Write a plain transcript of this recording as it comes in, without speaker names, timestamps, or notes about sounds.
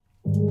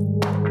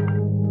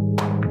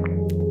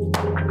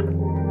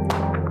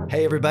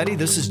Hey everybody,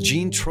 this is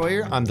Gene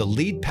Troyer. I'm the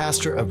lead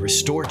pastor of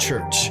Restore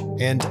Church,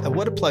 and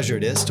what a pleasure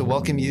it is to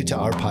welcome you to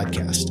our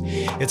podcast.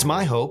 It's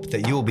my hope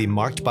that you will be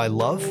marked by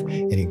love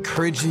and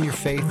encouraged in your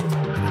faith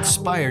and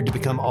inspired to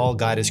become all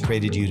God has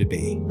created you to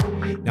be.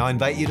 Now I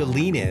invite you to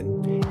lean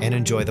in and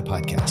enjoy the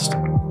podcast.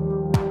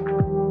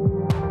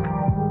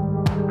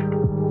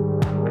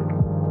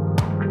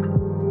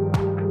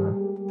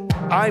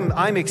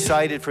 I'm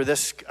excited for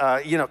this.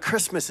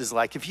 Christmas is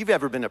like, if you've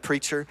ever been a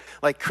preacher,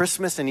 like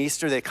Christmas and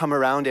Easter, they come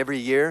around every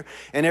year.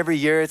 And every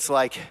year it's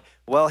like,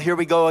 well, here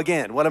we go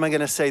again. What am I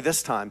going to say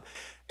this time?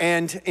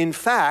 And in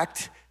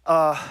fact,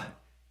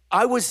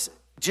 I was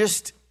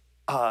just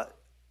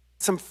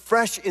some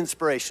fresh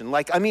inspiration.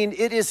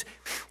 It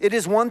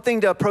is one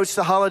thing to approach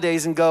the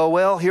holidays and go,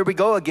 well, here we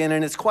go again.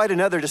 And it's quite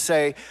another to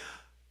say,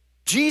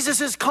 Jesus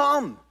has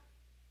come.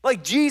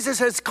 Like Jesus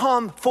has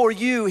come for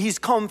you. He's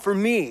come for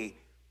me.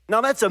 Now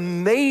that's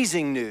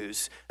amazing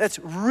news. That's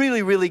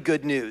really, really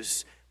good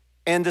news.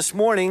 And this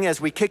morning,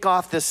 as we kick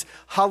off this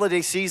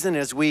holiday season,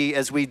 as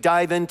we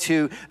dive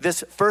into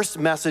this first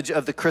message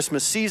of the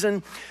Christmas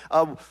season,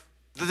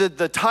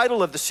 the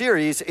title of the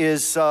series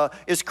is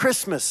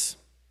Christmas.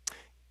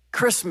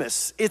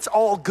 Christmas. It's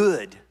all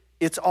good.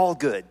 It's all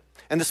good.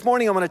 And this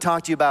morning, I want to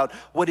talk to you about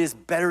what is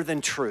better than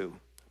true.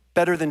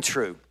 Better than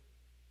true.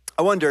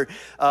 I wonder.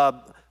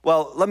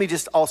 Let me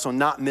just also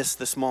not miss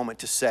this moment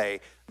to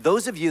say,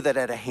 those of you that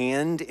had a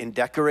hand in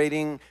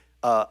decorating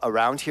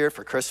around here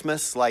for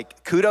Christmas,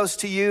 like kudos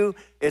to you.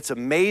 It's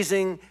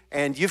amazing.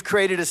 And you've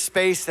created a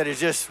space that is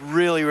just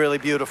really, really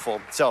beautiful.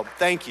 So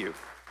thank you.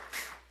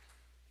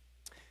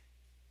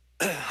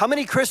 How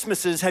many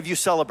Christmases have you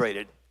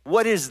celebrated?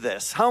 What is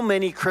this? How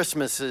many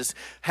Christmases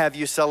have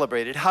you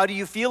celebrated? How do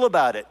you feel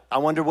about it? I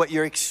wonder what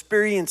your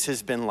experience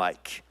has been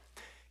like.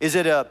 Is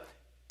it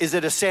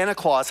a Santa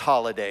Claus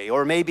holiday?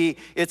 Or maybe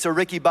it's a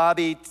Ricky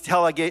Bobby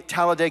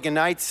Talladega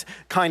Nights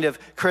kind of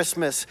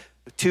Christmas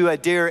to a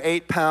dear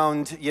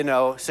 8-pound,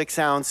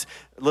 6-ounce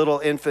little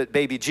infant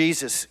baby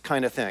Jesus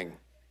kind of thing.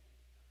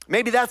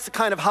 Maybe that's the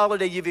kind of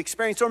holiday you've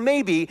experienced. Or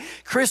maybe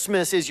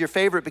Christmas is your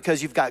favorite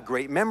because you've got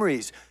great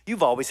memories.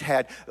 You've always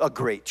had a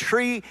great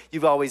tree.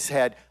 You've always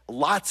had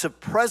lots of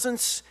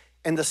presents.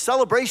 And the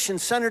celebration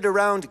centered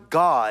around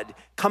God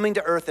coming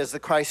to earth as the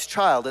Christ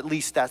child. At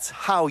least that's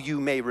how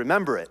you may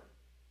remember it.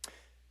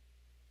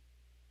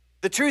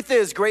 The truth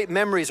is, great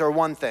memories are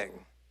one thing,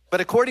 but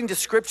according to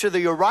Scripture,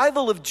 the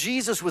arrival of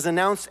Jesus was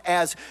announced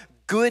as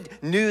good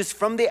news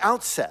from the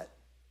outset.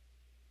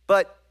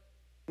 But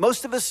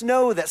most of us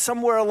know that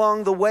somewhere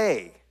along the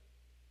way,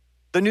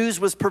 the news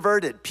was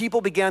perverted. People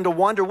began to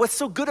wonder, what's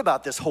so good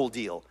about this whole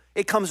deal?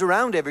 It comes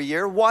around every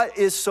year. What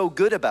is so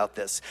good about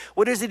this?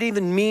 What does it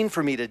even mean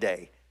for me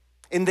today?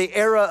 In the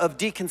era of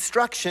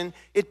deconstruction,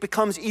 it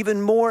becomes even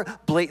more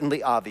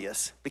blatantly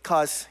obvious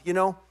because,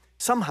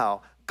 somehow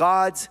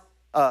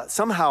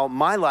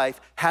my life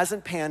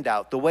hasn't panned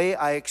out the way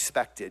I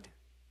expected.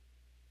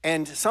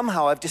 And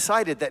somehow I've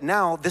decided that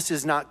now this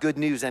is not good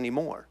news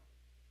anymore.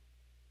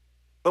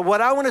 But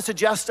what I want to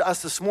suggest to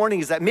us this morning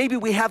is that maybe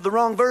we have the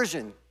wrong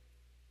version.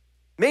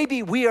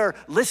 Maybe we are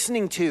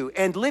listening to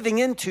and living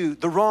into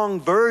the wrong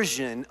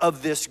version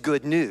of this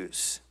good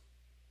news.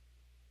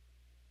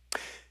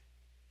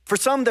 For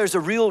some, there's a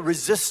real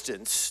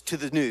resistance to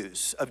the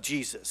news of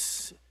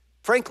Jesus.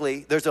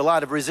 Frankly, there's a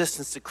lot of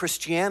resistance to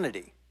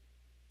Christianity.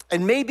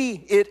 And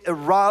maybe it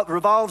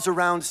revolves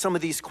around some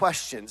of these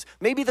questions.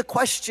 Maybe the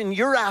question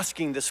you're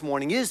asking this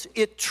morning, is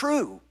it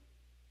true?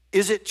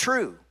 Is it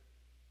true?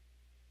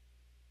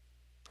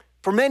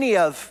 For many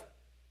of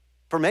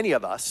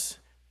us,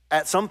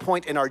 at some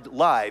point in our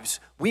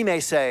lives, we may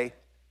say,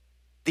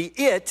 the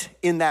it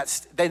in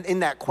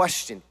that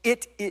question,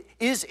 is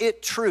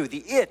it true? The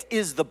it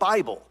is the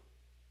Bible.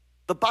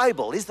 The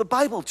Bible, is the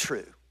Bible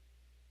true?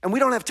 And we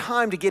don't have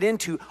time to get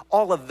into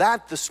all of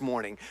that this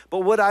morning. But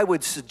what I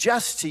would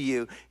suggest to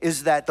you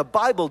is that the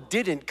Bible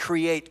didn't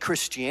create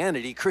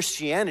Christianity.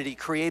 Christianity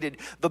created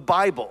the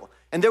Bible.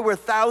 And there were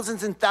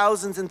thousands and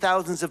thousands and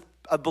thousands of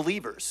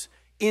believers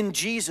in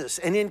Jesus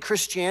and in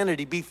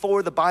Christianity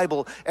before the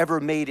Bible ever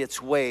made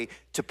its way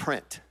to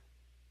print.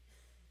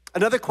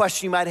 Another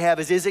question you might have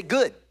is it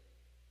good?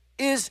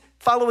 Is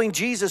following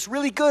Jesus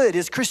really good?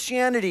 Is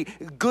Christianity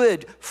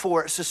good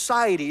for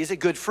society? Is it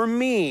good for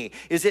me?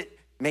 Is it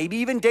maybe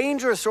even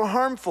dangerous or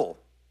harmful?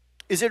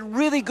 Is it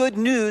really good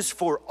news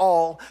for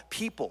all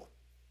people?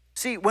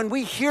 See, when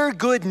we hear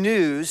good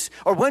news,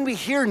 or when we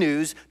hear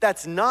news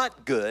that's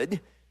not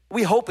good,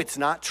 we hope it's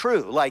not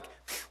true. Like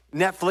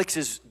Netflix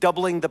is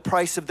doubling the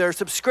price of their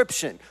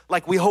subscription.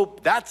 Like we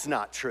hope that's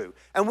not true.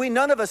 And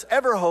none of us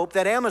ever hope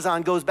that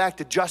Amazon goes back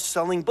to just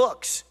selling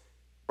books,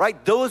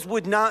 right? Those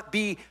would not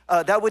be,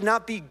 that would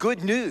not be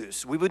good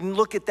news. We wouldn't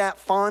look at that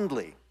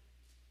fondly.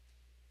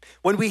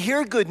 When we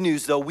hear good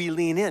news, though, we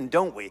lean in,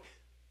 don't we?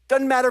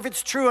 Doesn't matter if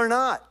it's true or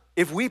not.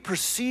 If we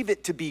perceive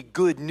it to be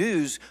good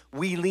news,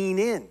 we lean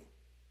in.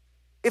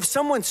 If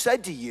someone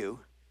said to you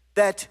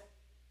that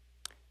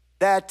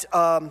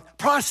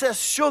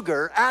processed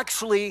sugar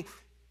actually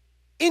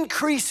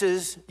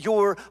increases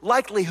your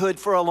likelihood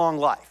for a long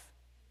life,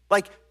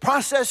 Like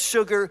processed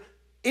sugar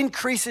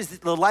increases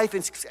the life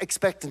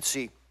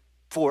expectancy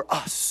for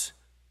us.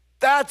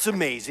 That's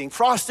amazing.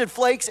 Frosted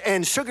Flakes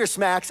and Sugar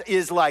Smacks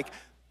is like,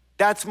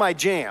 that's my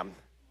jam.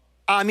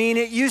 I mean,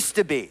 it used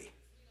to be.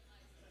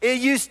 It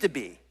used to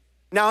be.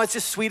 Now it's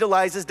just Sweet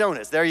Eliza's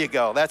Donuts. There you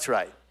go, that's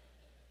right.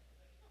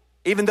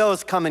 Even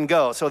those come and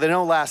go, so they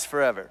don't last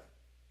forever.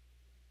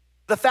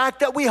 The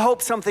fact that we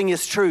hope something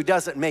is true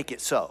doesn't make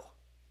it so.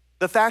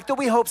 The fact that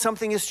we hope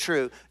something is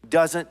true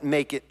doesn't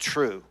make it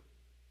true.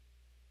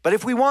 But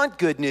if we want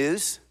good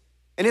news,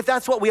 and if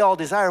that's what we all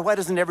desire, why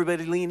doesn't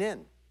everybody lean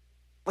in?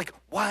 Like,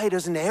 why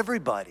doesn't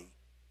everybody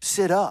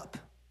sit up?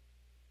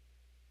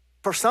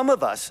 For some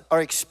of us,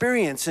 our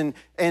experience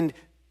and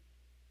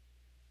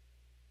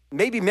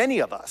maybe many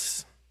of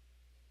us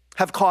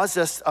have caused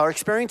us, our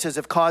experiences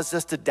have caused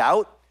us to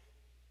doubt,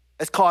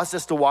 has caused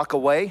us to walk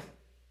away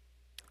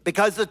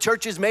because the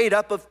church is made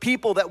up of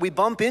people that we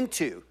bump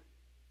into.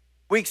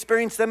 We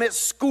experience them at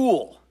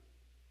school.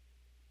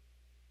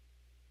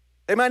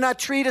 They might not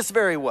treat us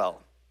very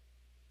well.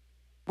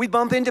 We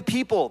bump into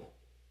people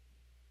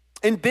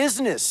in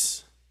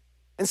business.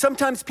 And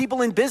sometimes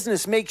people in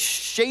business make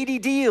shady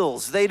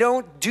deals. They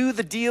don't do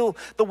the deal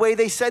the way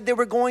they said they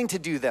were going to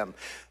do them.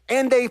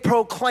 And they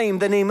proclaim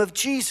the name of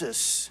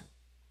Jesus.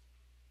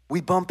 We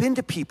bump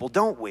into people,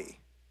 don't we,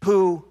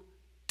 who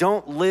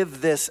don't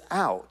live this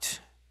out.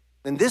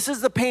 And this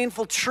is the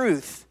painful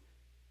truth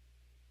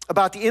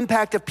about the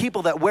impact of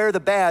people that wear the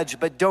badge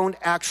but don't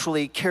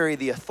actually carry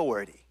the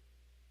authority.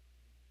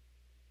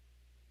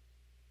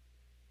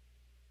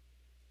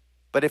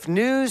 But if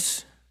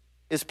news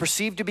is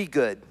perceived to be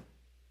good,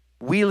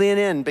 we lean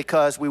in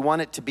because we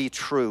want it to be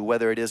true,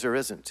 whether it is or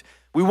isn't.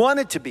 We want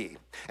it to be.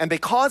 And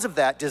because of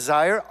that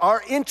desire,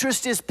 our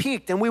interest is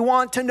piqued and we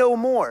want to know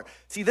more.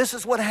 See, this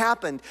is what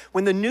happened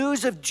when the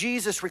news of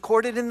Jesus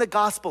recorded in the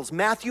Gospels,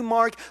 Matthew,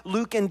 Mark,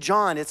 Luke, and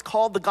John, it's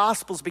called the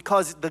Gospels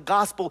because the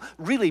gospel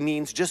really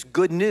means just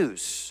good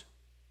news.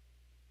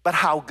 But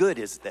how good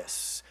is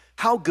this?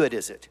 How good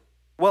is it?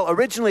 Well,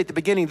 originally at the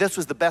beginning, this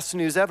was the best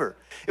news ever.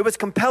 It was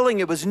compelling,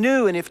 it was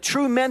new, and if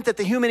true meant that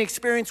the human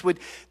experience would,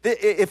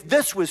 if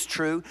this was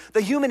true,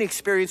 the human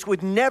experience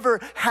would never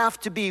have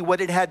to be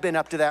what it had been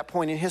up to that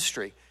point in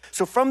history.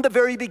 So from the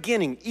very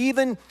beginning,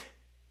 even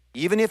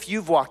if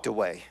you've walked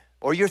away,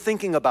 or you're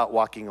thinking about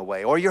walking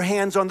away, or your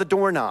hand's on the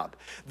doorknob,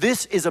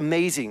 this is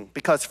amazing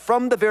because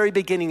from the very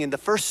beginning in the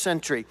first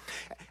century,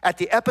 at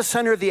the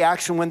epicenter of the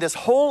action, when this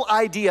whole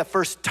idea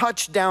first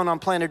touched down on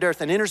planet Earth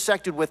and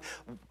intersected with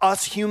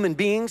us human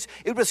beings,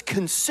 it was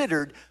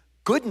considered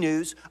good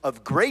news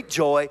of great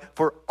joy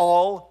for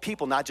all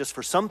people, not just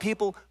for some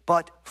people,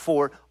 but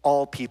for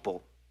all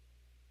people.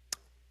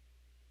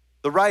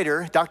 The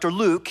writer, Dr.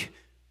 Luke,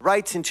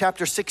 writes in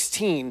chapter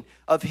 16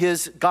 of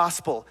his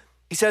gospel,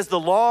 he says, the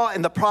law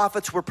and the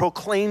prophets were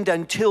proclaimed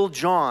until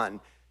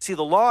John. See,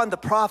 the law and the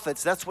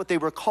prophets, that's what they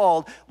were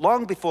called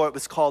long before it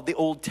was called the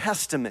Old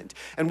Testament.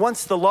 And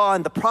once the law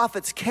and the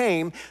prophets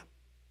came,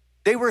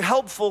 they were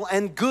helpful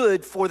and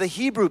good for the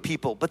Hebrew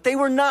people, but they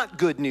were not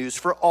good news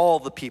for all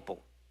the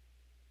people.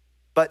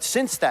 But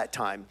since that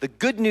time, the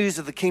good news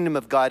of the kingdom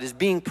of God is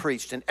being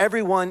preached and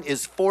everyone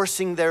is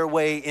forcing their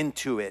way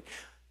into it.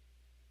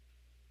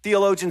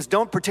 Theologians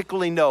don't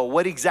particularly know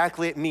what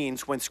exactly it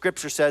means when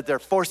Scripture says they're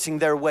forcing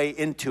their way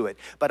into it.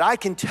 But I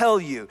can tell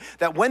you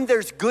that when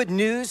there's good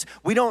news,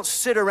 we don't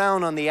sit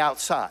around on the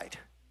outside.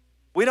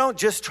 We don't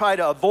just try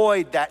to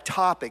avoid that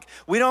topic.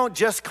 We don't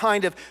just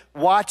kind of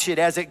watch it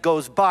as it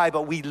goes by,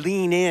 but we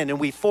lean in and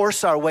we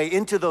force our way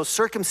into those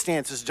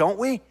circumstances, don't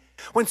we?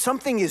 When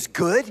something is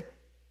good,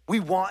 we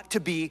want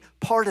to be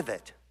part of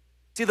it.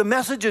 See, the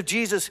message of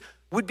Jesus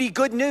would be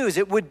good news.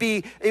 It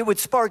would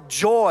spark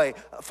joy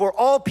for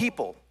all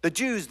people, the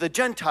Jews, the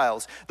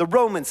Gentiles, the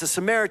Romans, the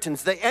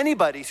Samaritans,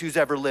 anybody who's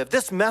ever lived.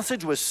 This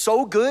message was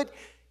so good,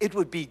 it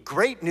would be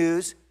great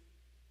news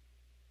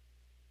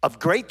of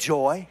great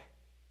joy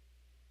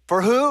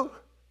for who?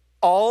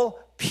 All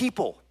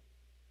people.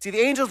 See,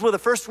 the angels were the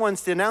first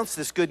ones to announce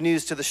this good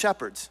news to the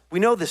shepherds. We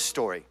know this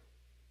story.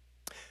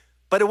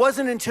 But it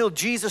wasn't until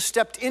Jesus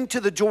stepped into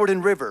the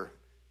Jordan River.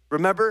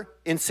 Remember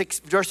in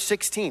verse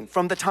 16,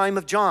 from the time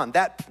of John,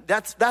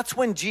 that's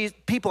when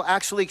people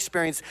actually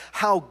experienced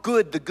how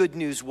good the good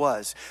news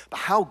was. But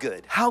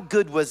how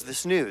good was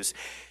this news?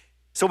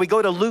 So we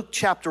go to Luke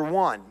chapter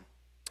 1,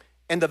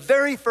 and the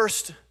very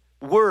first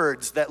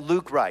words that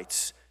Luke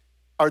writes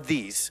are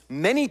these.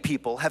 Many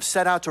people have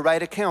set out to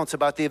write accounts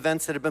about the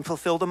events that have been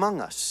fulfilled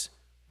among us.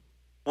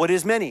 What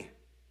is many?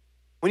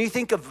 When you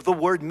think of the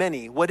word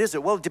many, what is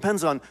it? Well, it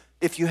depends on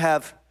if you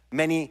have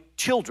many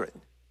children.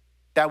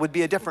 That would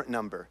be a different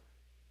number.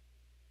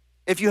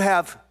 If you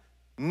have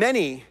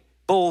many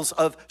bowls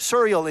of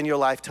cereal in your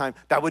lifetime,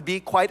 that would be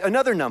quite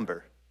another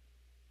number.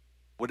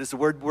 What does the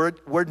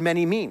word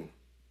many mean?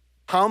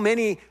 How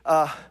many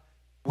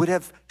would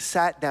have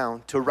sat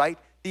down to write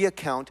the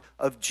account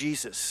of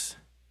Jesus?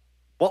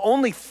 Well,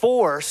 only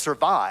 4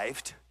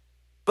 survived,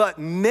 but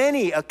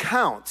many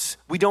accounts,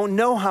 we don't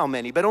know how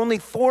many, but only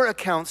 4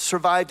 accounts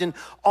survived in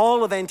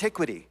all of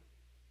antiquity.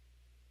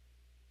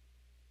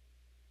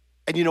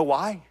 And you know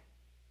why?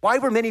 Why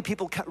were many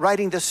people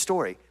writing this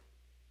story?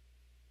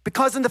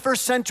 Because in the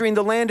first century in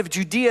the land of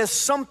Judea,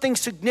 something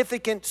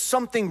significant,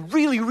 something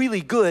really, really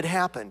good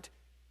happened.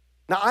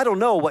 Now, I don't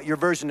know what your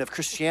version of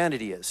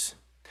Christianity is,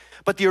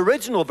 but the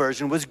original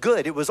version was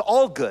good. It was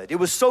all good. It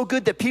was so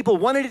good that people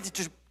wanted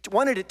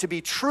it to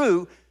be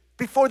true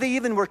before they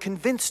even were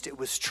convinced it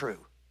was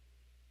true.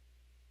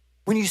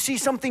 When you see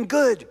something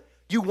good,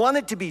 you want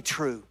it to be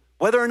true.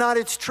 Whether or not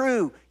it's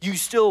true, you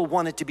still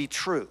want it to be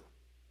true.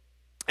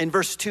 In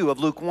verse 2 of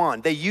Luke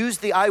 1, they used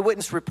the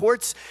eyewitness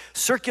reports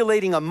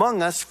circulating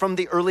among us from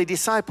the early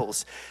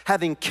disciples.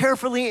 Having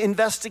carefully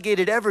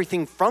investigated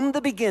everything from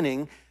the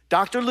beginning,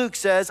 Dr. Luke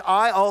says,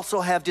 I also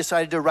have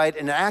decided to write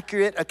an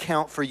accurate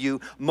account for you,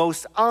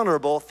 most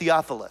honorable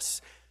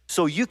Theophilus,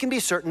 so you can be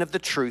certain of the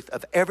truth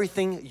of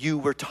everything you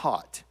were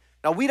taught.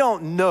 Now, we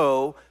don't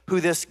know who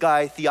this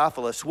guy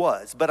Theophilus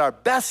was, but our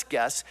best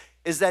guess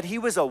is that he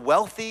was a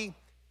wealthy,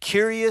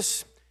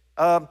 curious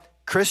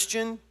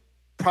Christian,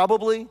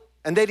 probably,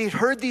 and that he'd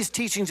heard these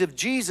teachings of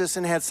Jesus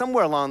and had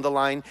somewhere along the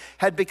line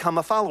had become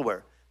a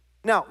follower.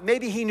 Now,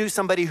 maybe he knew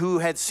somebody who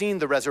had seen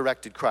the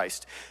resurrected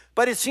Christ,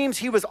 but it seems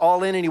he was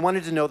all in and he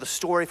wanted to know the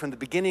story from the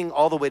beginning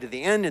all the way to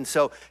the end. And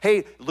so,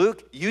 hey,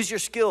 Luke, use your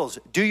skills,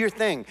 do your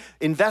thing,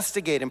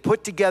 investigate and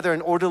put together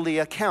an orderly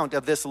account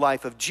of this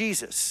life of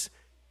Jesus.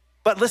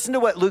 But listen to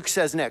what Luke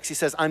says next. He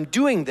says, I'm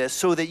doing this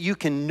so that you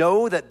can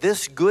know that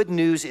this good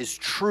news is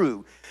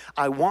true.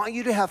 I want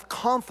you to have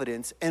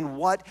confidence in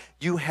what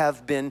you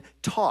have been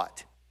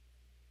taught.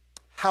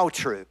 How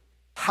true?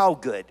 How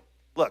good?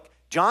 Look,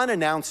 John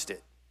announced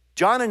it.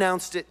 John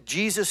announced it,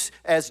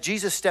 as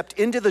Jesus stepped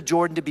into the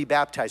Jordan to be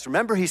baptized.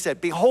 Remember, he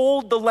said,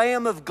 behold the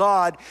Lamb of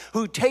God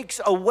who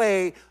takes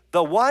away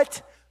the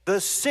what?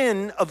 The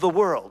sin of the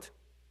world.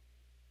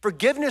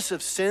 Forgiveness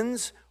of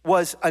sins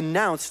was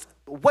announced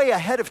way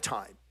ahead of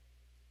time.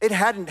 It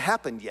hadn't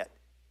happened yet.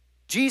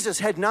 Jesus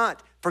had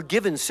not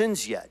forgiven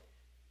sins yet.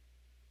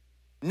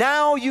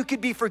 Now you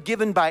could be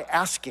forgiven by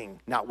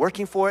asking, not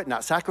working for it,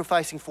 not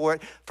sacrificing for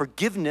it.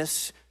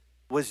 Forgiveness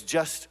was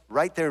just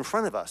right there in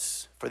front of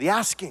us for the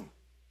asking.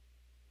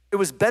 It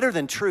was better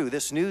than true.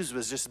 This news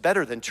was just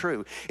better than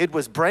true. It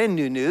was brand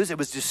new news. It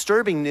was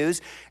disturbing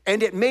news.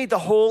 And it made the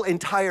whole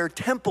entire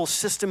temple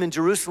system in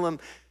Jerusalem,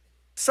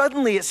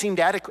 suddenly it seemed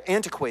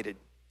antiquated.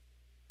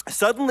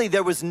 Suddenly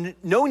there was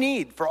no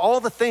need for all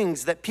the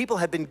things that people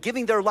had been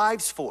giving their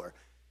lives for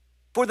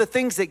the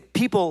things that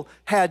people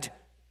had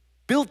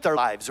built their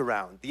lives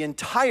around, the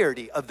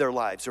entirety of their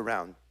lives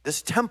around,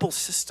 this temple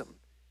system.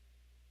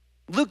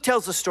 Luke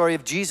tells the story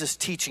of Jesus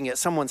teaching at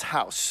someone's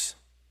house.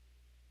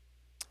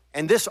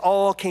 And this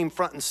all came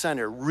front and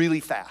center really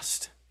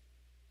fast.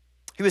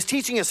 He was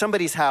teaching at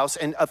somebody's house,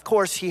 and of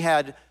course he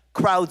had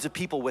crowds of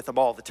people with him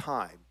all the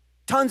time.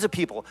 Tons of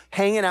people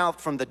hanging out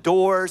from the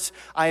doors.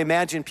 I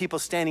imagine people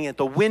standing at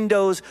the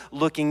windows,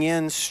 looking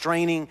in,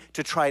 straining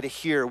to try to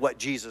hear what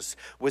Jesus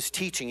was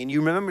teaching. And you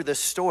remember this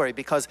story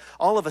because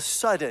all of a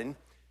sudden,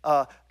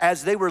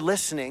 as they were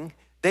listening,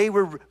 they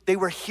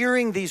were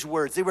hearing these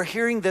words. They were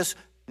hearing this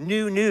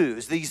new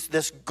news,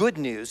 this good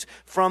news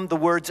from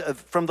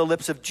the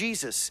lips of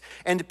Jesus.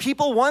 And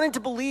people wanted to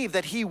believe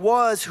that he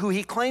was who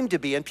he claimed to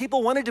be. And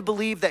people wanted to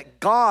believe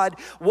that God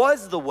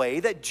was the way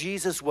that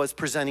Jesus was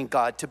presenting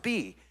God to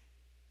be.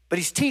 But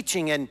he's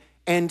teaching,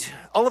 and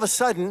all of a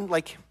sudden,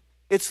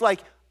 it's like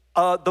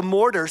the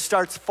mortar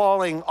starts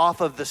falling off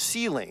of the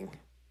ceiling.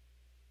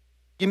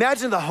 You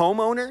imagine the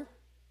homeowner?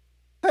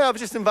 Hey, I've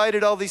just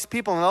invited all these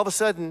people, and all of a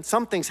sudden,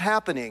 something's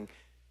happening.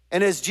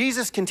 And as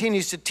Jesus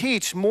continues to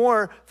teach,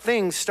 more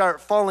things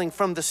start falling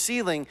from the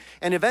ceiling,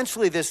 and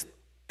eventually the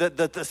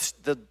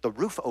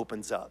roof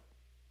opens up,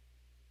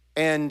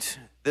 and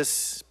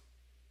this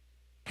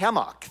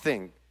hammock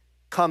thing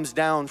comes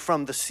down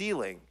from the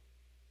ceiling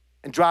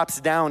and drops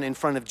down in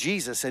front of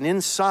Jesus. And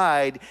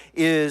inside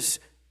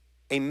is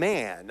a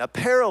man, a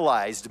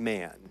paralyzed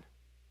man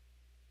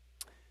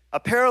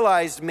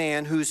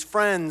whose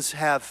friends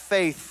have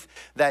faith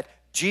that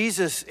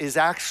Jesus is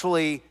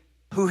actually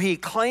who he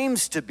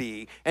claims to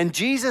be. And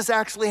Jesus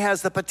actually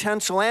has the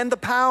potential and the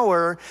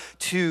power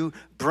to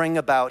bring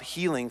about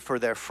healing for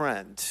their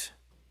friend.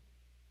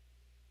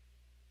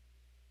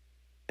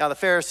 Now the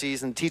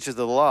Pharisees and teachers of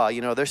the law,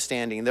 they're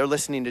standing, they're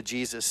listening to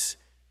Jesus.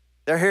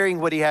 They're hearing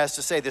what he has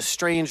to say, this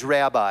strange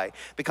rabbi,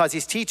 because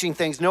he's teaching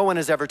things no one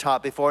has ever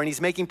taught before, and he's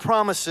making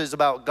promises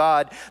about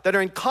God that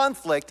are in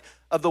conflict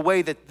of the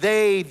way that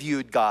they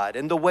viewed God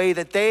and the way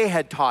that they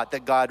had taught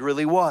that God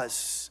really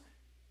was.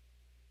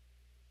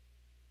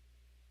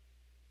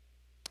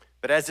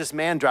 But as this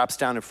man drops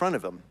down in front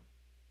of him,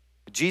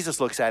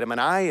 Jesus looks at him,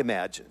 and I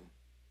imagine,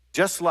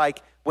 just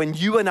like when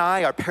you and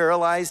I are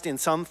paralyzed in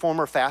some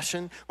form or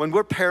fashion, when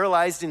we're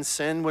paralyzed in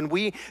sin, when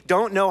we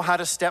don't know how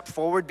to step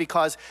forward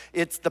because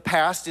the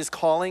past is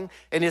calling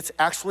and it's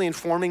actually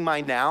informing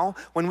my now,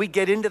 when we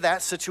get into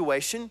that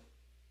situation,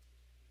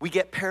 we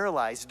get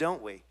paralyzed,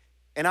 don't we?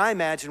 And I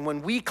imagine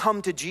when we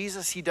come to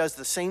Jesus, he does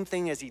the same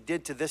thing as he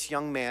did to this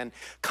young man,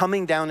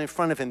 coming down in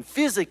front of him,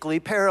 physically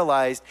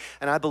paralyzed,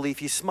 and I believe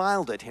he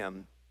smiled at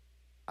him.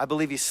 I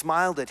believe he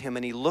smiled at him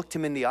and he looked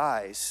him in the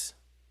eyes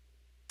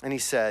and he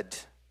said,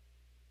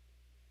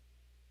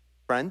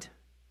 "Friend,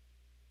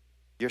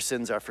 your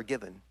sins are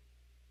forgiven."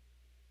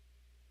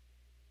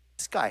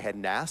 This guy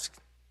hadn't asked.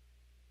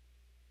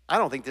 I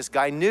don't think this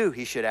guy knew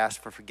he should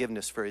ask for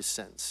forgiveness for his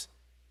sins.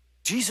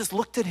 Jesus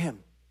looked at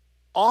him,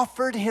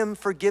 offered him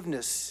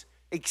forgiveness,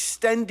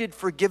 extended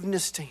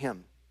forgiveness to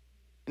him,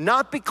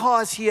 not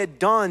because he had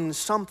done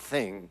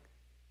something,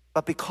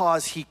 but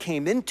because he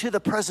came into the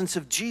presence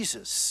of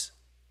Jesus.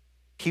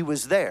 He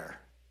was there.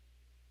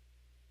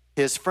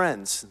 His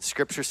friends,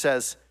 Scripture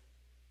says,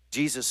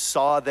 Jesus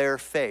saw their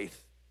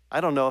faith.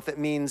 I don't know if it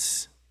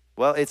means,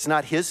 well, it's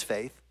not his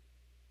faith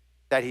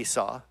that he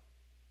saw,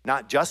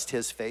 not just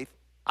his faith.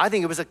 I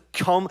think it was a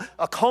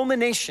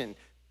culmination.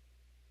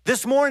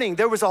 This morning,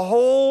 there was a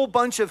whole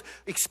bunch of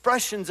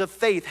expressions of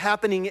faith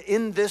happening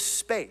in this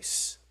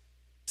space.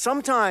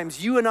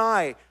 Sometimes you and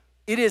I,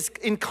 it is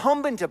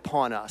incumbent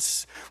upon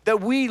us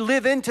that we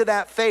live into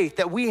that faith,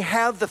 that we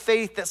have the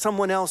faith that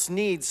someone else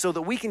needs so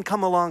that we can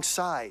come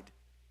alongside,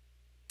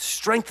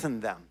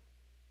 strengthen them.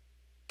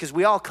 Because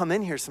we all come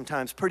in here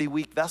sometimes pretty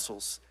weak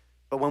vessels,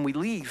 but when we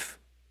leave,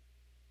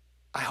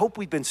 I hope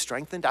we've been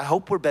strengthened. I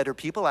hope we're better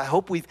people. I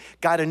hope we've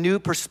got a new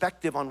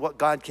perspective on what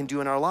God can do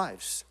in our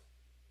lives.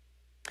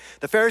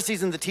 The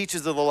Pharisees and the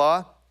teachers of the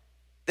law,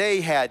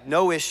 they had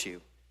no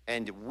issue,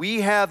 and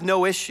we have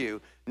no issue.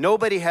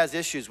 Nobody has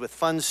issues with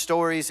fun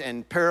stories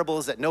and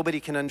parables that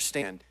nobody can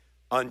understand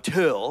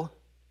until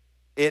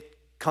it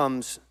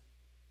comes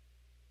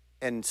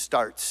and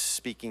starts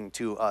speaking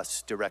to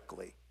us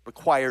directly,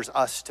 requires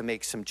us to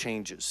make some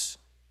changes.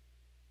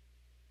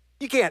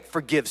 You can't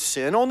forgive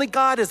sin. Only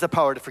God has the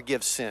power to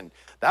forgive sin.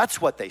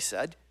 That's what they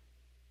said.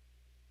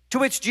 To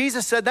which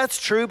Jesus said,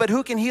 "That's true, but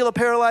who can heal a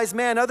paralyzed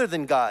man other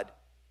than God?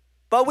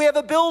 But we have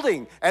a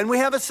building and we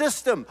have a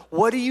system.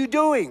 What are you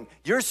doing?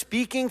 You're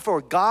speaking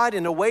for God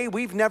in a way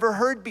we've never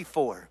heard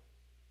before."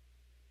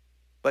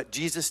 But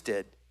Jesus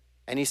did.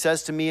 And he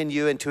says to me and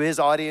you and to his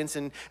audience,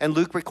 and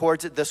Luke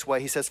records it this way.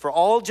 He says, for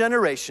all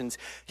generations,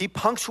 he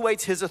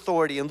punctuates his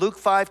authority. In Luke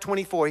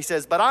 5:24, he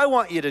says, "But I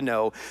want you to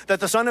know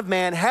that the Son of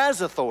Man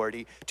has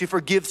authority to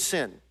forgive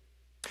sin."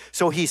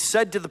 So he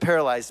said to the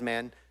paralyzed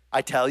man,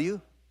 "I tell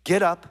you,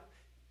 get up,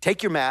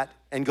 take your mat,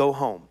 and go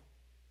home."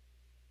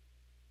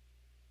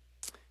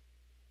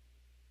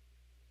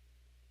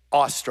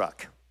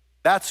 Awestruck.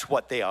 That's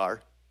what they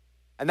are.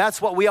 And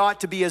that's what we ought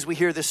to be as we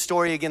hear this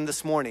story again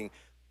this morning.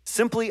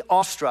 Simply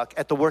awestruck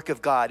at the work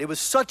of God. It was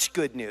such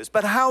good news.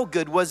 But how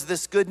good was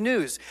this good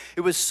news?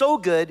 It was so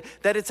good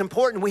that it's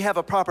important we have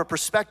a proper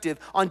perspective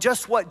on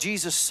just what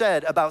Jesus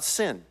said about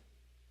sin.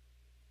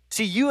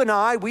 See, you and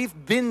I,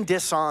 we've been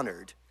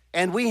dishonored,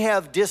 and we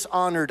have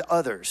dishonored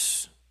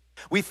others.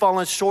 We've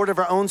fallen short of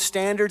our own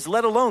standards,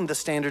 let alone the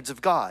standards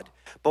of God.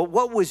 But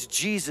what was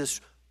Jesus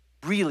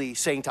really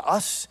saying to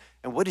us,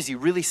 and what is he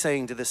really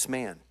saying to this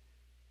man?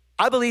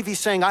 I believe he's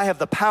saying, I have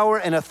the power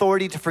and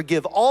authority to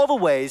forgive all the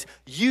ways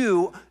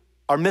you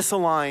are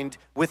misaligned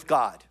with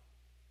God.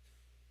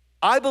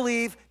 I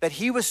believe that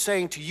he was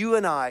saying to you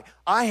and I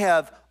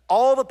have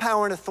all the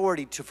power and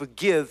authority to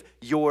forgive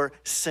your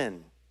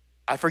sin.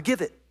 I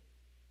forgive it.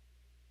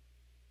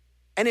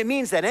 And it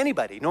means that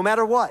anybody, no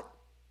matter what,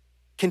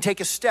 can take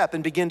a step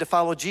and begin to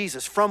follow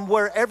Jesus. From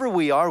wherever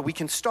we are, we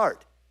can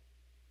start.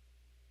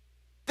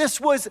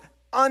 This was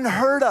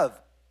unheard of.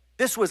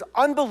 This was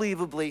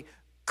unbelievably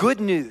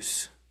good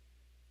news.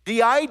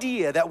 The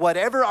idea that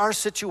whatever our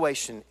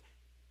situation,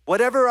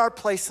 whatever our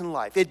place in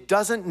life, it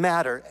doesn't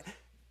matter,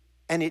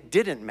 and it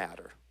didn't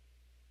matter.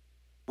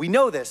 We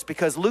know this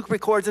because Luke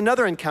records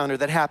another encounter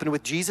that happened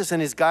with Jesus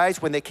and his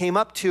guys when they came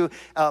up to,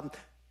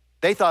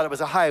 they thought it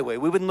was a highway.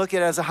 We wouldn't look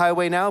at it as a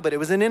highway now, but it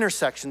was an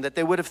intersection that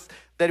they would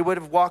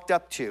have walked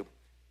up to.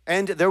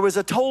 And there was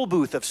a toll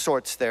booth of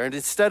sorts there. And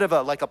instead of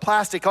like a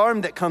plastic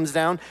arm that comes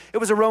down, it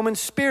was a Roman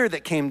spear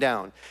that came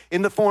down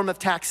in the form of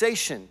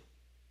taxation.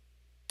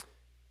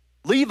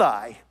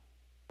 Levi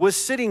was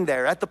sitting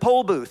there at the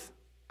toll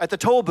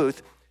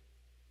booth,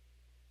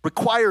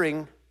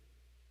 requiring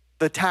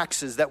the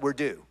taxes that were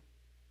due.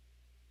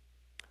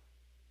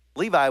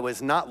 Levi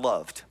was not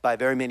loved by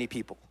very many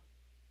people.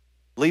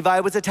 Levi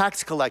was a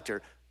tax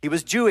collector. He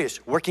was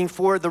Jewish, working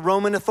for the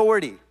Roman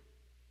authority.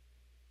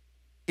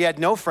 He had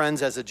no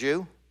friends as a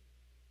Jew.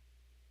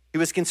 He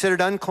was considered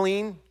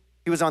unclean.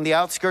 He was on the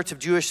outskirts of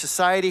Jewish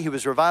society. He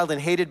was reviled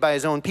and hated by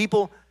his own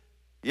people.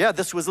 Yeah,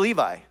 this was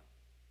Levi.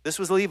 This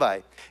was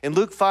Levi. In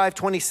Luke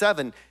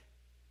 5:27,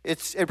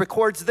 it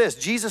records this.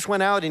 Jesus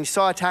went out and he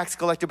saw a tax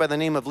collector by the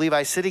name of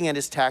Levi sitting at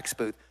his tax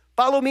booth.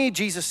 "Follow me,"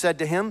 Jesus said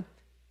to him.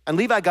 And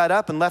Levi got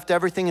up and left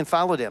everything and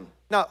followed him.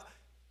 Now,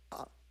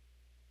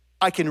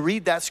 I can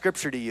read that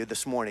scripture to you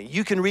this morning.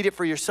 You can read it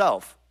for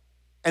yourself.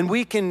 And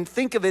we can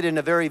think of it in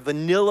a very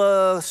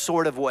vanilla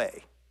sort of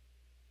way.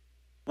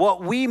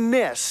 What we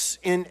miss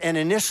in an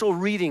initial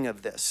reading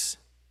of this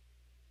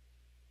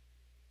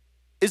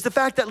is the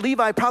fact that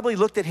Levi probably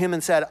looked at him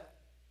and said,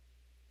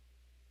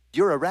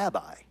 "You're a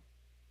rabbi.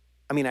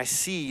 I mean, I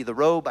see the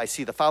robe, I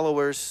see the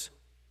followers.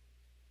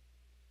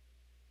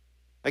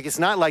 Like, it's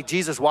not like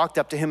Jesus walked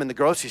up to him in the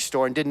grocery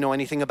store and didn't know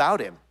anything about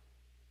him.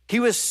 He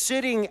was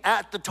sitting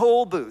at the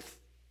toll booth,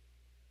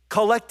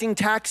 collecting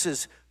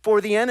taxes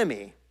for the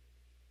enemy.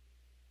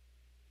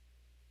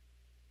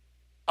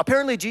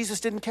 Apparently, Jesus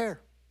didn't care.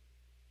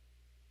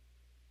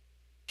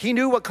 He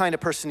knew what kind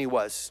of person he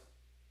was,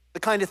 the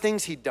kind of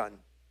things he'd done.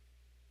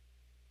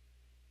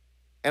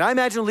 And I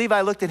imagine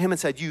Levi looked at him and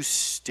said, "You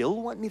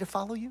still want me to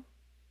follow you?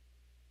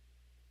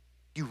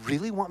 You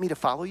really want me to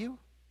follow you?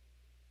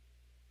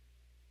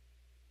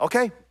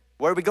 Okay,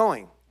 where are we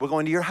going? We're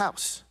going to your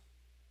house."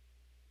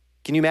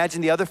 Can you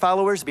imagine the other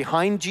followers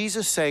behind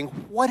Jesus saying,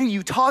 "What are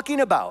you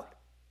talking about?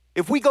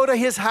 If we go to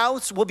his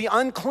house, we'll be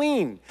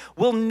unclean.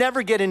 We'll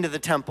never get into the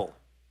temple.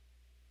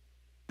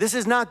 This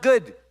is not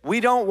good. We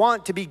don't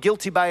want to be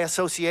guilty by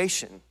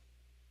association.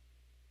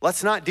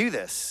 Let's not do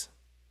this."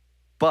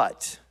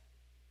 But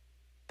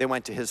they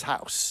went to his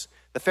house.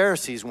 The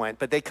Pharisees went,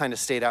 but they kind of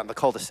stayed out in the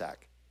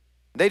cul-de-sac.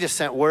 They just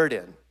sent word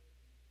in.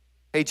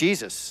 "Hey,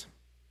 Jesus,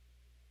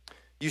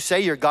 you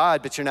say you're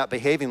God, but you're not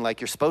behaving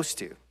like you're supposed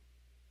to."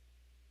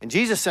 And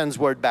Jesus sends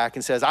word back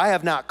and says, "I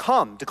have not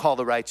come to call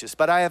the righteous,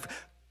 but I have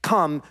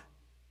come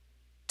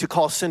to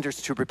call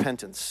sinners to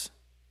repentance."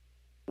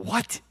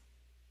 What?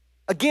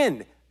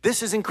 Again,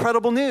 this is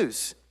incredible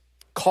news.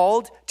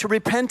 Called to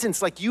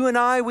repentance. Like you and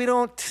I, we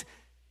don't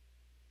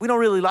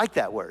really like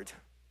that word.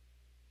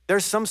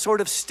 There's some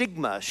sort of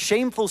stigma,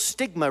 shameful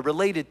stigma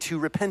related to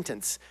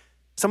repentance.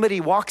 Somebody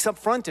walks up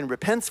front and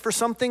repents for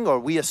something, or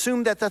we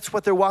assume that that's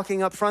what they're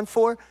walking up front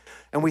for,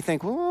 and we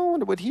think, "Well, I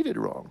wonder what he did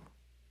wrong."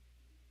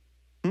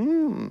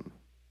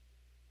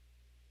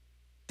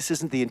 This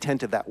isn't the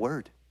intent of that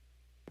word.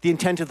 The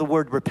intent of the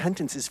word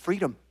repentance is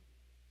freedom.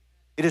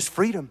 It is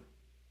freedom.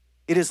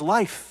 It is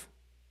life.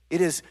 It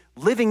is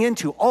living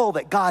into all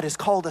that God has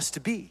called us to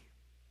be.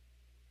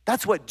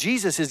 That's what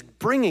Jesus is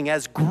bringing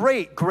as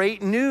great,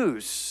 great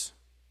news.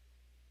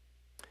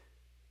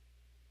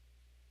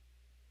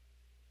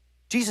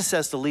 Jesus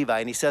says to Levi,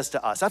 and he says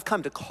to us, "I've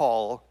come to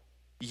call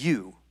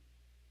you.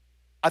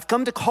 I've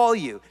come to call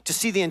you to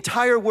see the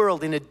entire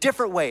world in a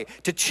different way,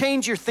 to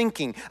change your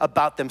thinking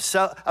about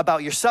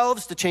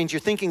yourselves, to change your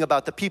thinking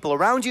about the people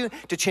around you,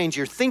 to change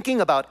your thinking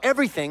about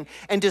everything,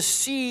 and to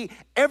see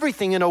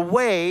everything in a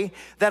way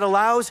that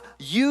allows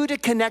you to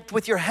connect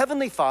with your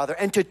Heavenly Father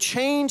and to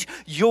change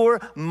your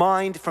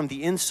mind from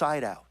the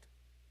inside out.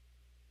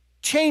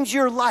 Change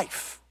your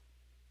life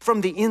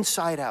from the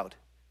inside out."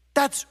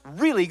 That's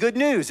really good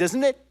news,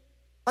 isn't it?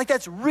 Like,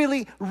 that's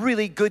really,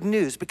 really good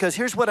news, because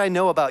here's what I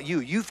know about you.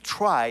 You've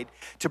tried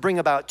to bring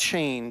about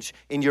change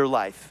in your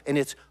life, and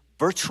it's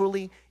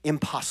virtually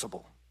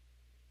impossible.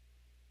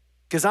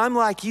 Because I'm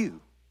like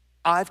you.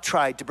 I've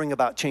tried to bring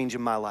about change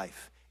in my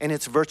life, and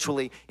it's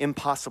virtually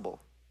impossible.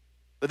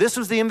 But this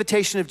was the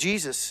invitation of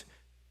Jesus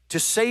to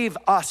save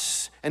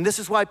us, and this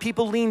is why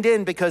people leaned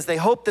in, because they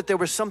hoped that there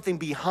was something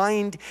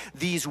behind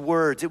these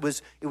words. It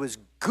was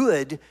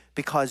good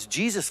because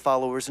Jesus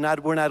followers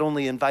were not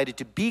only invited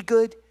to be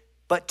good,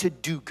 but to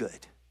do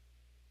good.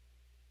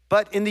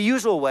 But in the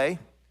usual way,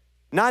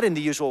 not in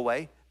the usual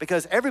way,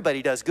 because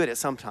everybody does good at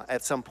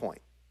some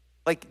point.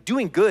 Like,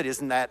 doing good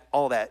isn't that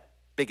all that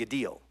big a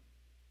deal,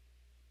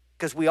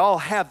 because we all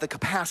have the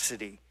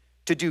capacity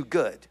to do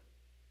good.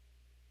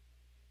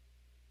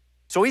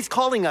 So he's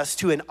calling us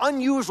to an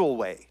unusual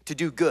way to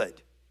do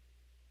good.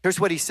 Here's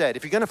what he said: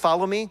 if you're gonna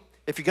follow me,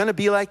 if you're gonna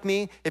be like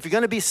me, if you're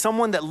gonna be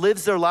someone that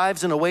lives their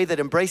lives in a way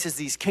that embraces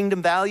these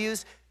kingdom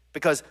values,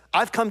 because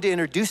I've come to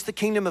introduce the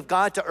kingdom of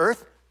God to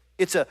earth.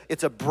 It's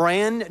a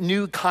brand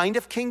new kind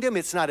of kingdom.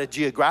 It's not a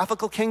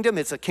geographical kingdom.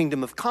 It's a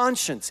kingdom of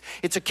conscience.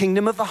 It's a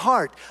kingdom of the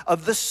heart,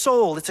 of the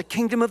soul. It's a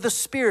kingdom of the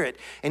spirit.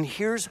 And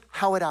here's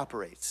how it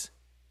operates.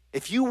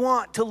 If you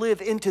want to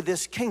live into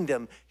this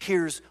kingdom,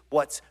 here's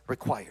what's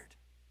required.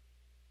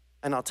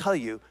 And I'll tell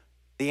you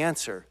the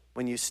answer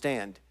when you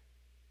stand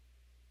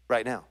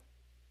right now.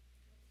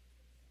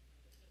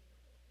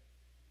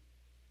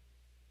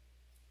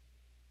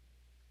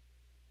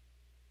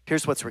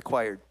 Here's what's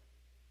required.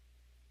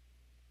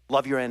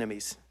 Love your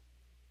enemies.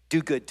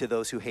 Do good to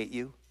those who hate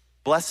you.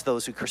 Bless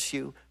those who curse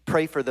you.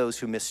 Pray for those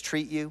who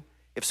mistreat you.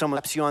 If someone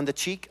slaps you on the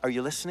cheek, are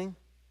you listening?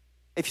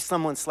 If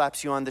someone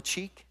slaps you on the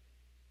cheek,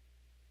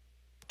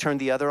 turn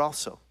the other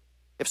also.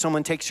 If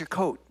someone takes your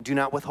coat, do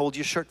not withhold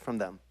your shirt from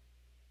them.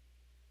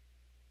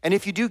 And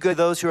if you do good to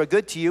those who are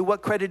good to you,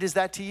 what credit is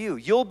that to you?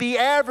 You'll be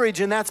average,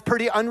 and that's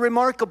pretty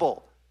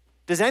unremarkable.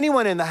 Does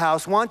anyone in the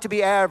house want to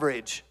be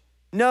average?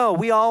 No,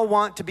 we all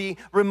want to be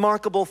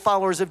remarkable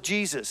followers of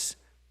Jesus.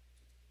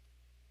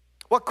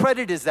 What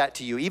credit is that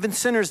to you? Even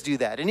sinners do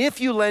that. And if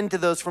you lend to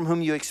those from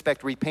whom you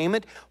expect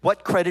repayment,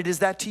 what credit is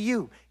that to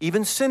you?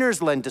 Even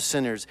sinners lend to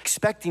sinners,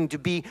 expecting to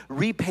be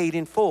repaid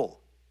in full.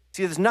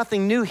 See, there's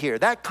nothing new here.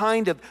 That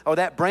brand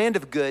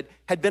of good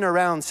had been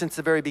around since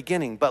the very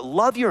beginning. But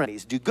love your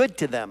enemies, do good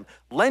to them,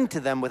 lend to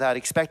them without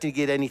expecting to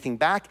get anything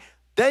back.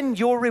 Then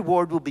your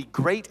reward will be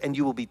great, and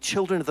you will be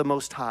children of the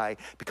Most High,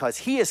 because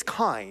he is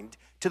kind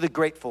to the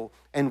ungrateful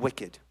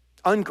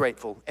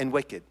and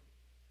wicked.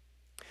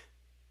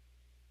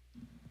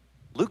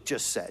 Luke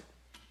just said,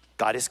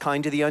 God is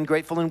kind to the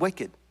ungrateful and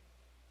wicked.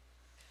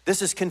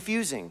 This is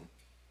confusing.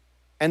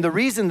 And the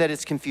reason that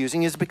it's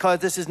confusing is because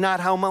this is not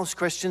how most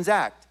Christians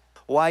act.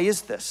 Why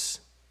is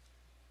this?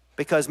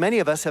 Because many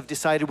of us have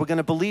decided we're going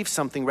to believe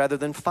something rather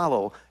than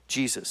follow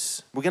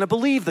Jesus. We're going to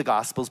believe the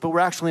Gospels, but we're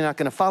actually not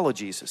going to follow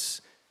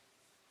Jesus.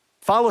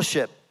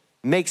 Fellowship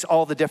makes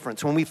all the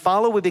difference. When we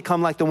follow, we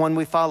become like the one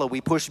we follow. We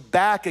push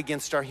back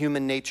against our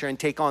human nature and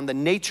take on the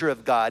nature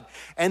of God.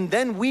 And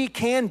then we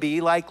can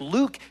be, like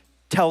Luke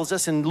tells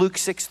us in Luke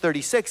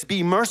 6:36,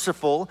 be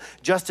merciful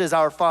just as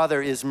our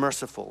Father is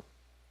merciful.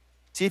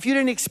 See, if you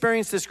didn't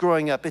experience this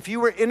growing up, if you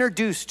were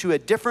introduced to a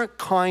different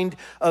kind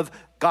of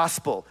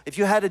gospel, if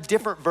you had a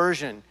different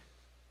version,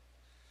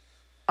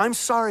 I'm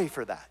sorry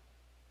for that.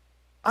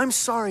 I'm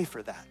sorry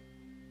for that.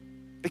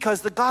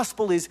 Because the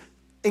gospel is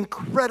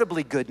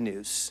incredibly good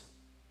news.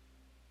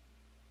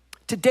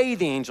 Today,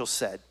 the angel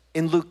said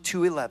in Luke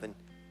 2:11,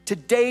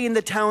 today in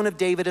the town of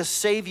David, a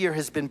Savior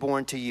has been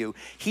born to you.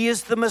 He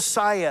is the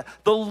Messiah,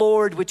 the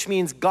Lord, which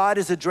means God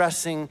is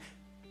addressing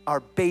our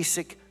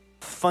basic,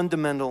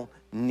 fundamental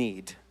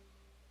need.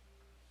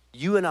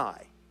 You and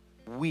I,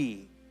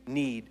 we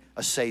need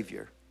a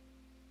Savior.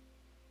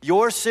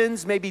 Your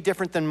sins may be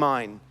different than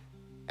mine,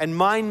 and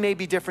mine may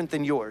be different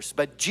than yours,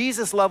 but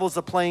Jesus levels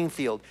the playing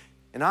field.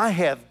 And I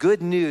have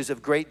good news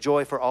of great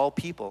joy for all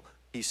people,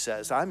 he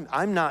says.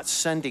 I'm not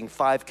sending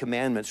 5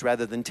 commandments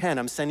rather than 10.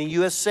 I'm sending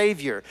you a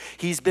Savior.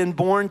 He's been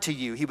born to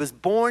you. He was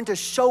born to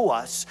show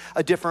us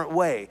a different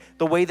way.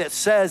 The way that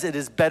says it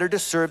is better to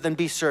serve than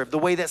be served. The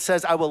way that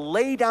says I will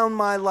lay down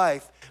my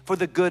life for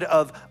the good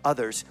of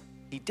others.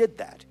 He did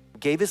that.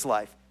 Gave his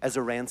life as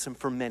a ransom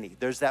for many.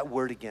 There's that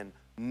word again.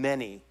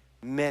 Many,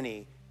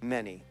 many,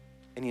 many.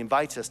 And he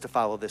invites us to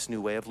follow this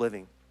new way of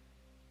living.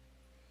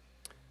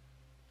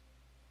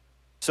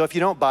 So if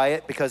you don't buy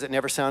it because it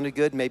never sounded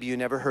good, maybe you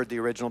never heard the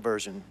original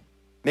version.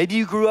 Maybe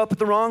you grew up with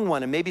the wrong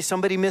one and maybe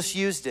somebody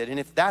misused it. And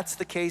if that's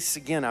the case,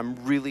 again, I'm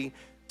really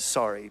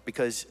sorry,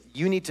 because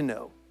you need to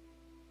know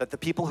that the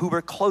people who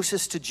were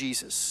closest to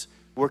Jesus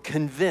were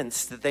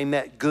convinced that they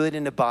met good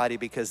in a body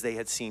because they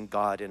had seen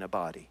God in a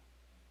body.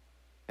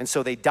 And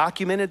so they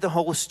documented the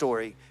whole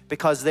story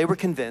because they were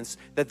convinced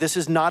that this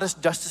is not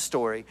just a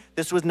story.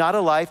 This was not a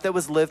life that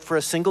was lived for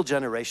a single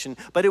generation,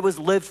 but it was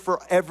lived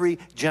for every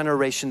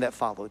generation that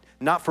followed.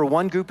 Not for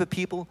one group of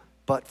people,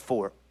 but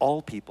for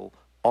all people,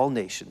 all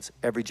nations,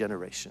 every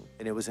generation.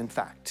 And it was, in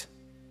fact,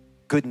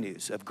 good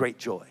news of great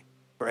joy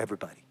for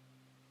everybody.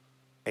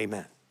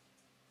 Amen.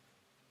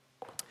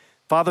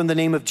 Father, in the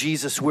name of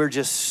Jesus, we're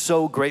just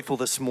so grateful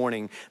this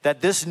morning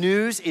that this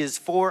news is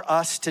for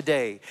us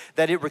today,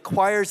 that it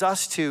requires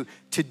us to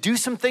do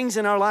some things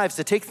in our lives,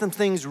 to take some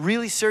things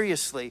really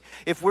seriously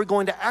if we're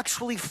going to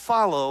actually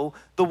follow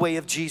the way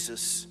of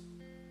Jesus.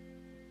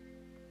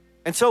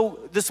 And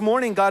so this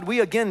morning, God, we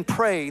again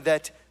pray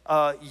that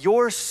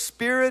your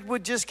Spirit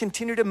would just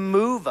continue to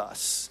move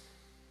us,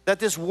 that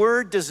this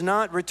word does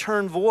not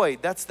return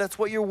void. That's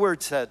what your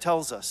word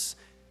tells us.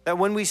 That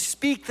when we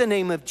speak the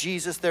name of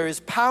Jesus, there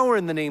is power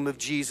in the name of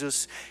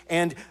Jesus,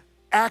 and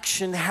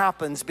action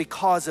happens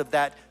because of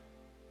that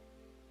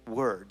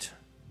word.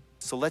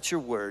 So let your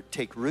word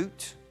take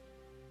root.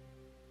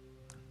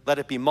 Let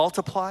it be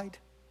multiplied.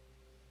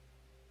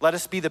 Let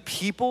us be the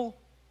people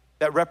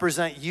that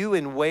represent you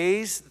in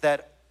ways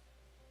that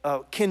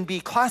can be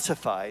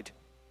classified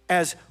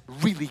as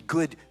really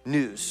good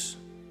news.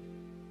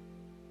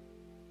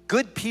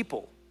 Good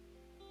people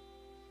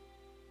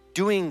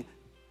doing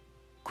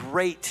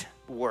great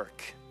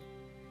work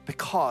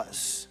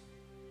because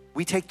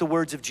we take the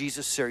words of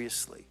Jesus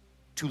seriously,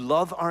 to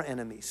love our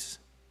enemies.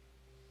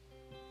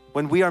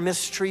 When we are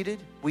mistreated,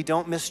 we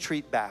don't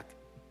mistreat back,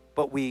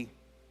 but we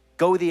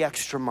go the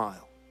extra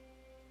mile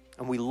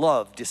and we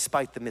love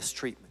despite the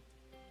mistreatment.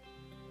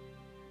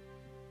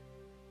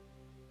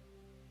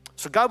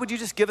 So God, would you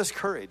just give us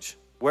courage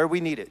where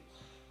we need it?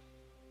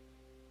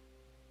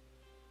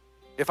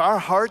 If our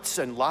hearts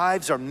and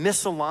lives are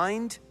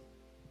misaligned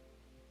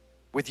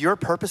with your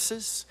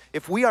purposes,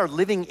 if we are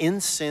living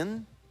in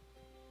sin,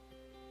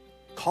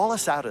 call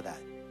us out of that.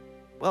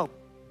 Well,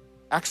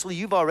 actually,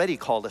 you've already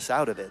called us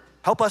out of it.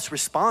 Help us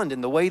respond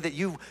in the way that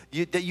you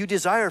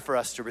desire for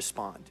us to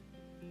respond.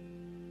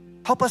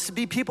 Help us to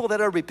be people that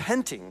are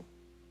repenting.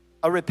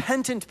 A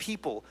repentant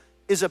people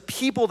is a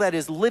people that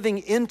is living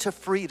into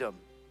freedom.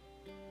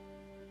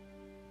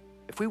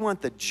 If we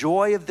want the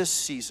joy of this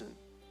season,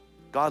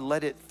 God,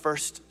 let it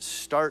first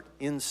start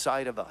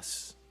inside of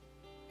us.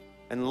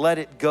 And let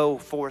it go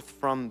forth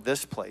from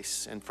this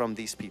place and from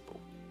these people.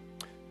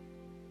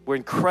 We're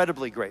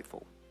incredibly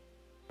grateful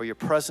for your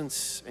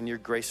presence and your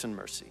grace and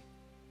mercy.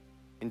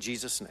 In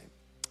Jesus' name,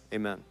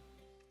 amen.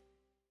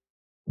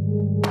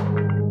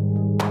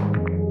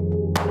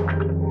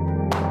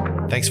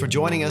 Thanks for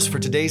joining us for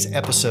today's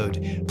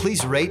episode.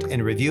 Please rate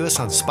and review us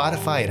on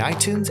Spotify and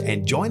iTunes,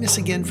 and join us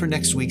again for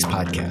next week's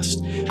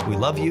podcast. We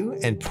love you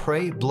and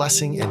pray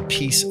blessing and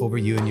peace over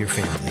you and your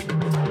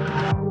family.